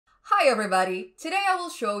Hi everybody! Today I will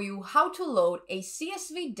show you how to load a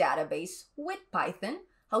CSV database with Python,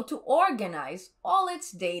 how to organize all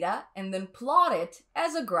its data and then plot it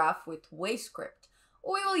as a graph with WayScript.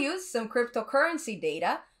 We will use some cryptocurrency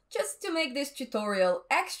data just to make this tutorial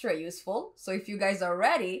extra useful, so if you guys are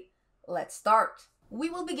ready, let's start. We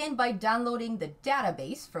will begin by downloading the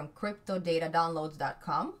database from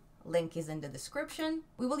cryptodatadownloads.com. Link is in the description.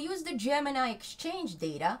 We will use the Gemini exchange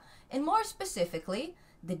data and more specifically,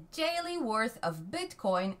 the daily worth of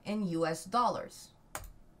Bitcoin in US dollars.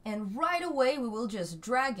 And right away, we will just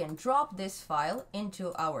drag and drop this file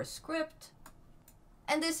into our script.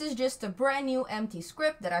 And this is just a brand new empty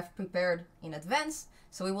script that I've prepared in advance.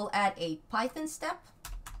 So we will add a Python step.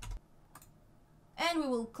 And we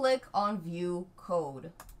will click on View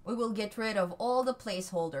Code. We will get rid of all the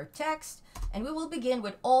placeholder text. And we will begin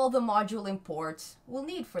with all the module imports we'll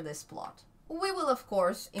need for this plot. We will, of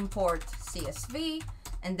course, import CSV.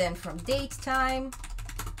 And then from datetime,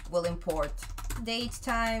 we'll import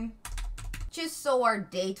datetime, just so our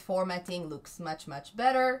date formatting looks much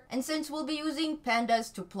better. And since we'll be using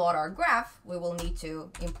pandas to plot our graph, we will need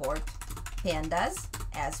to import pandas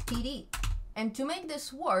as PD. And to make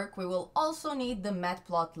this work, we will also need the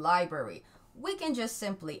matplot library. We can just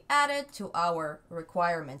simply add it to our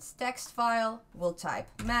requirements text file. We'll type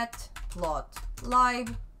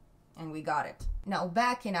matplotlib, and we got it. Now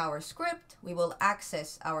back in our script, we will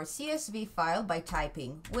access our CSV file by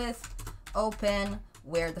typing with open,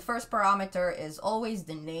 where the first parameter is always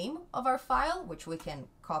the name of our file, which we can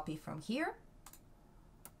copy from here.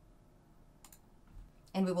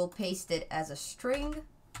 And we will paste it as a string.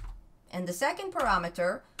 And the second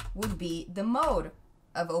parameter would be the mode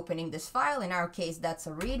of opening this file. In our case, that's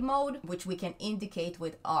a read mode, which we can indicate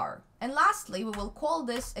with R. And lastly, we will call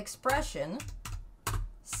this expression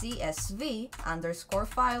CSV underscore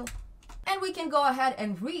file. And we can go ahead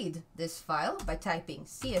and read this file by typing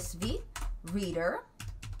CSV reader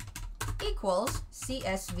equals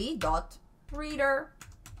CSV dot reader.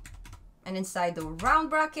 And inside the round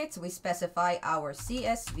brackets, we specify our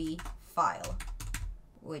CSV file,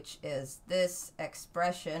 which is this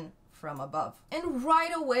expression from above. And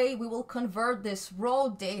right away, we will convert this raw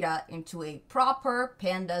data into a proper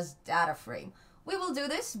pandas data frame. We will do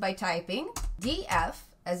this by typing df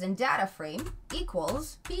as in data frame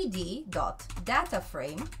equals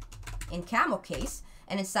pd.dataframe in camel case,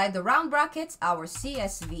 and inside the round brackets our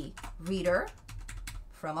CSV reader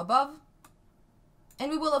from above.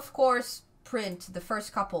 And we will of course print the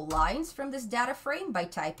first couple lines from this data frame by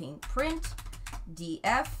typing print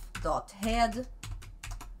df.head.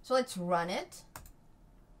 So let's run it.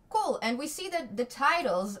 Cool, and we see that the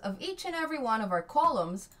titles of each and every one of our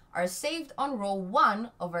columns are saved on row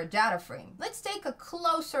 1 of our data frame. Let's take a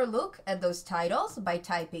closer look at those titles by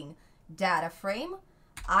typing data frame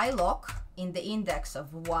iloc in the index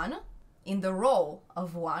of 1, in the row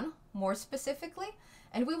of 1 more specifically,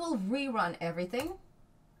 and we will rerun everything.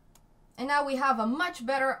 And now we have a much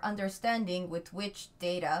better understanding with which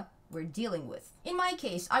data we're dealing with. In my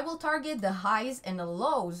case, I will target the highs and the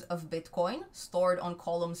lows of Bitcoin stored on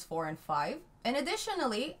columns 4 and 5. And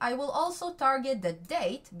additionally, I will also target the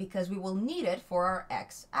date because we will need it for our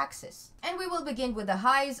x-axis. And we will begin with the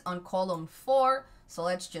highs on column 4. So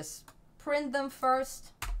let's just print them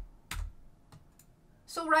first.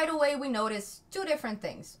 So right away, we notice two different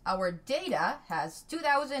things. Our data has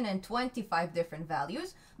 2025 different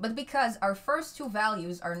values, but because our first two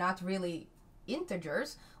values are not really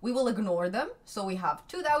integers, we will ignore them. So we have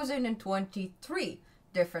 2023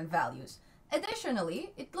 different values.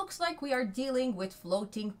 Additionally, it looks like we are dealing with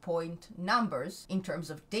floating point numbers in terms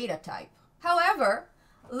of data type. However,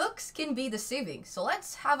 looks can be deceiving. So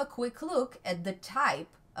let's have a quick look at the type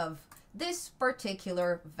of this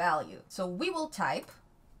particular value. So we will type,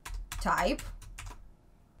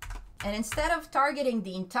 and instead of targeting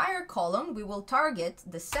the entire column, we will target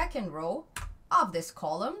the second row of this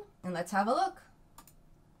column. And let's have a look.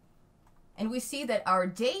 And we see that our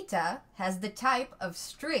data has the type of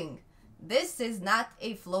string. This is not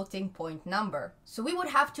a floating point number. So we would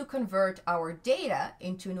have to convert our data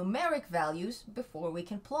into numeric values before we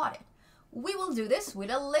can plot it. We will do this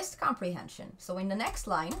with a list comprehension. So in the next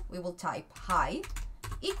line, we will type high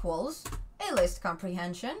equals a list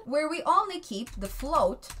comprehension where we only keep the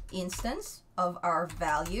float instance of our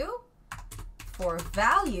value for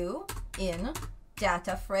value in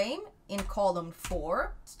data frame in column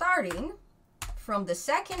 4, starting from the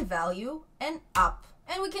second value and up.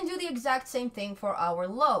 And we can do the exact same thing for our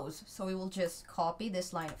lows. So we will just copy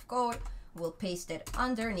this line of code, we'll paste it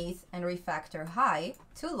underneath and refactor high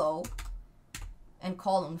to low and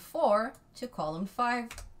column 4 to column 5.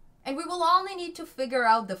 And we will only need to figure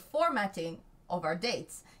out the formatting of our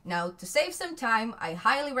dates. Now, to save some time, I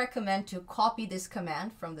highly recommend to copy this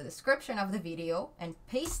command from the description of the video and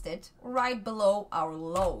paste it right below our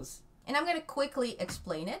lows. And I'm going to quickly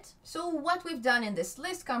explain it. So what we've done in this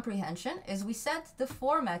list comprehension is we set the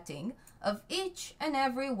formatting of each and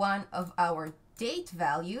every one of our date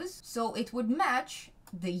values so it would match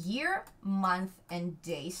the year, month, and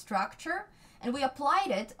day structure. And we applied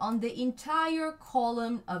it on the entire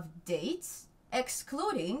column of dates,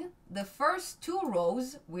 excluding the first two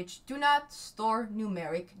rows which do not store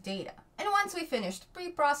numeric data. And once we finished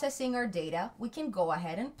pre-processing our data, we can go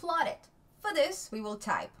ahead and plot it. For this, we will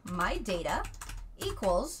type my data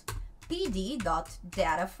equals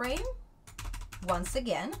pd.dataframe once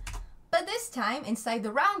again, but this time inside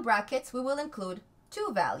the round brackets, we will include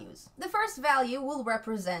two values. The first value will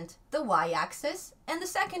represent the y-axis and the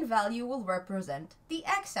second value will represent the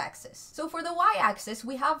x-axis. So for the y-axis,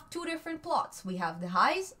 we have two different plots. We have the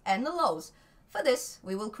highs and the lows. For this,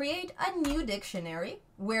 we will create a new dictionary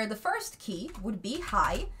where the first key would be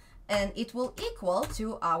high and it will equal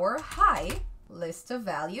to our high list of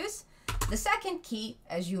values. The second key,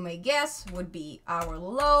 as you may guess, would be our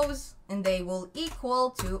lows and they will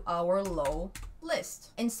equal to our low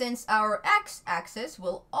list. And since our x-axis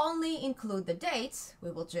will only include the dates, we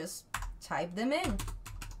will just type them in.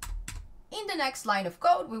 In the next line of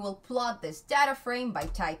code, we will plot this data frame by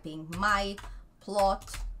typing my plot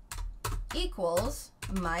equals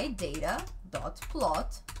my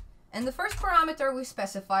data.plot. And the first parameter we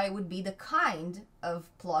specify would be the kind of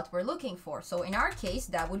plot we're looking for. So in our case,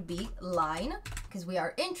 that would be line, because we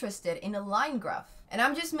are interested in a line graph. And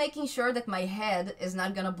I'm just making sure that my head is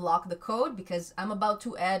not going to block the code because I'm about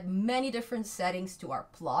to add many different settings to our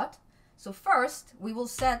plot. So first, we will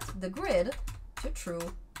set the grid to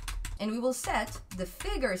true, and we will set the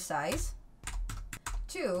figure size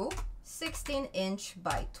to 16"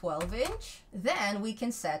 by 12". Then we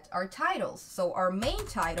can set our titles. So our main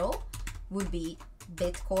title would be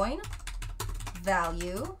Bitcoin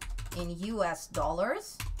value in US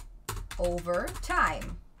dollars over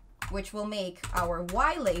time, which will make our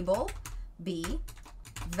Y label be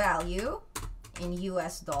value in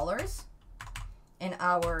US dollars and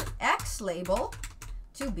our X label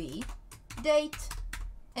to be date.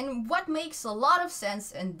 And what makes a lot of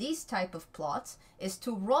sense in these type of plots is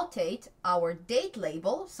to rotate our date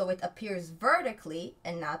label so it appears vertically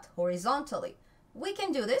and not horizontally. We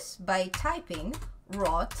can do this by typing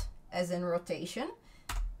rot as in rotation,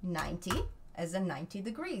 90 as in 90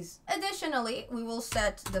 degrees. Additionally, we will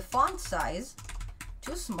set the font size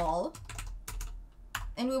to small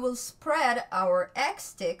and we will spread our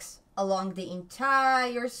X ticks along the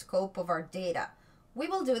entire scope of our data. We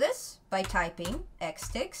will do this by typing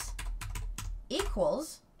xticks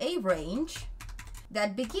equals a range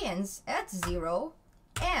that begins at 0,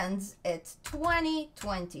 ends at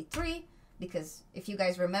 2023, because if you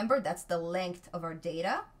guys remember, that's the length of our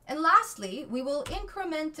data. And lastly, we will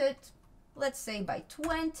increment it, let's say by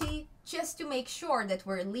 20, just to make sure that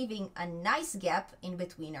we're leaving a nice gap in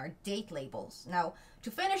between our date labels. Now, to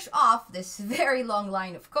finish off this very long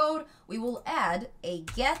line of code, we will add a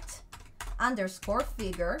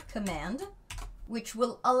get_figure command, which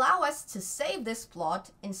will allow us to save this plot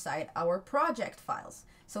inside our project files.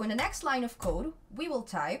 So in the next line of code, we will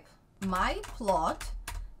type my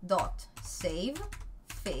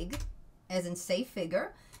plot.savefig, as in save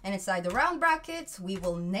figure, and inside the round brackets, we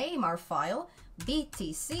will name our file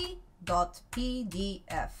btc.pdf.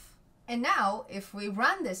 And now, if we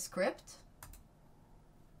run this script,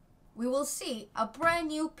 we will see a brand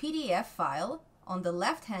new PDF file on the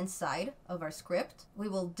left-hand side of our script. We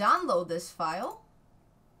will download this file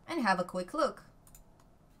and have a quick look.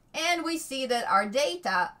 And we see that our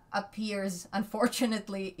data appears,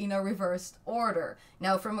 unfortunately, in a reversed order.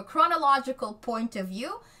 Now, from a chronological point of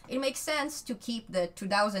view, it makes sense to keep the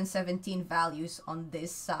 2017 values on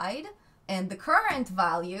this side and the current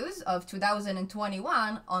values of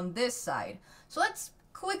 2021 on this side. So let's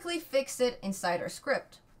quickly fix it inside our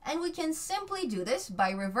script. And we can simply do this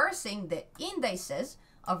by reversing the indices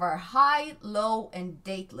of our high, low, and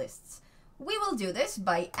date lists. We will do this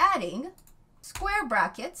by adding square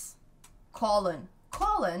brackets, colon,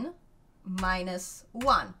 colon,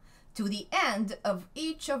 -1 to the end of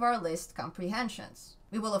each of our list comprehensions.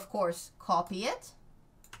 We will, of course, copy it.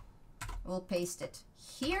 We'll paste it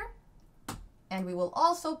here. And we will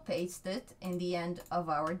also paste it in the end of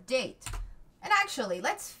our date. And actually,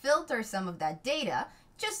 let's filter some of that data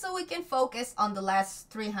just so we can focus on the last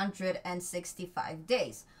 365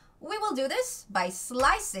 days. We will do this by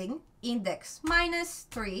slicing index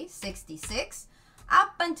 -366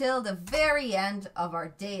 up until the very end of our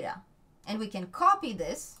data. And we can copy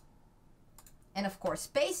this and of course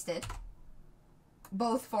paste it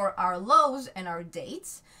both for our lows and our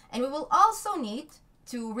dates. And we will also need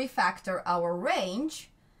to refactor our range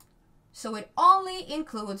so it only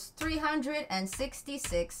includes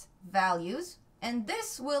 366 values. And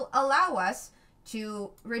this will allow us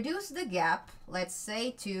to reduce the gap, let's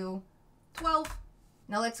say to 12.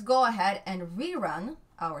 Now let's go ahead and rerun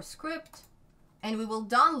our script and we will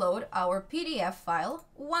download our PDF file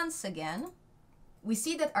once again. We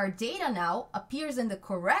see that our data now appears in the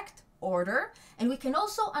correct order, and we can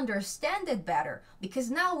also understand it better because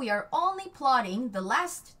now we are only plotting the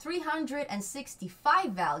last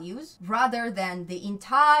 365 values rather than the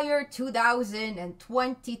entire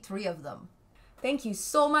 2023 of them. Thank you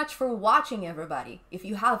so much for watching, everybody. If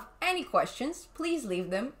you have any questions, please leave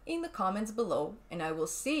them in the comments below, and I will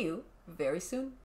see you very soon.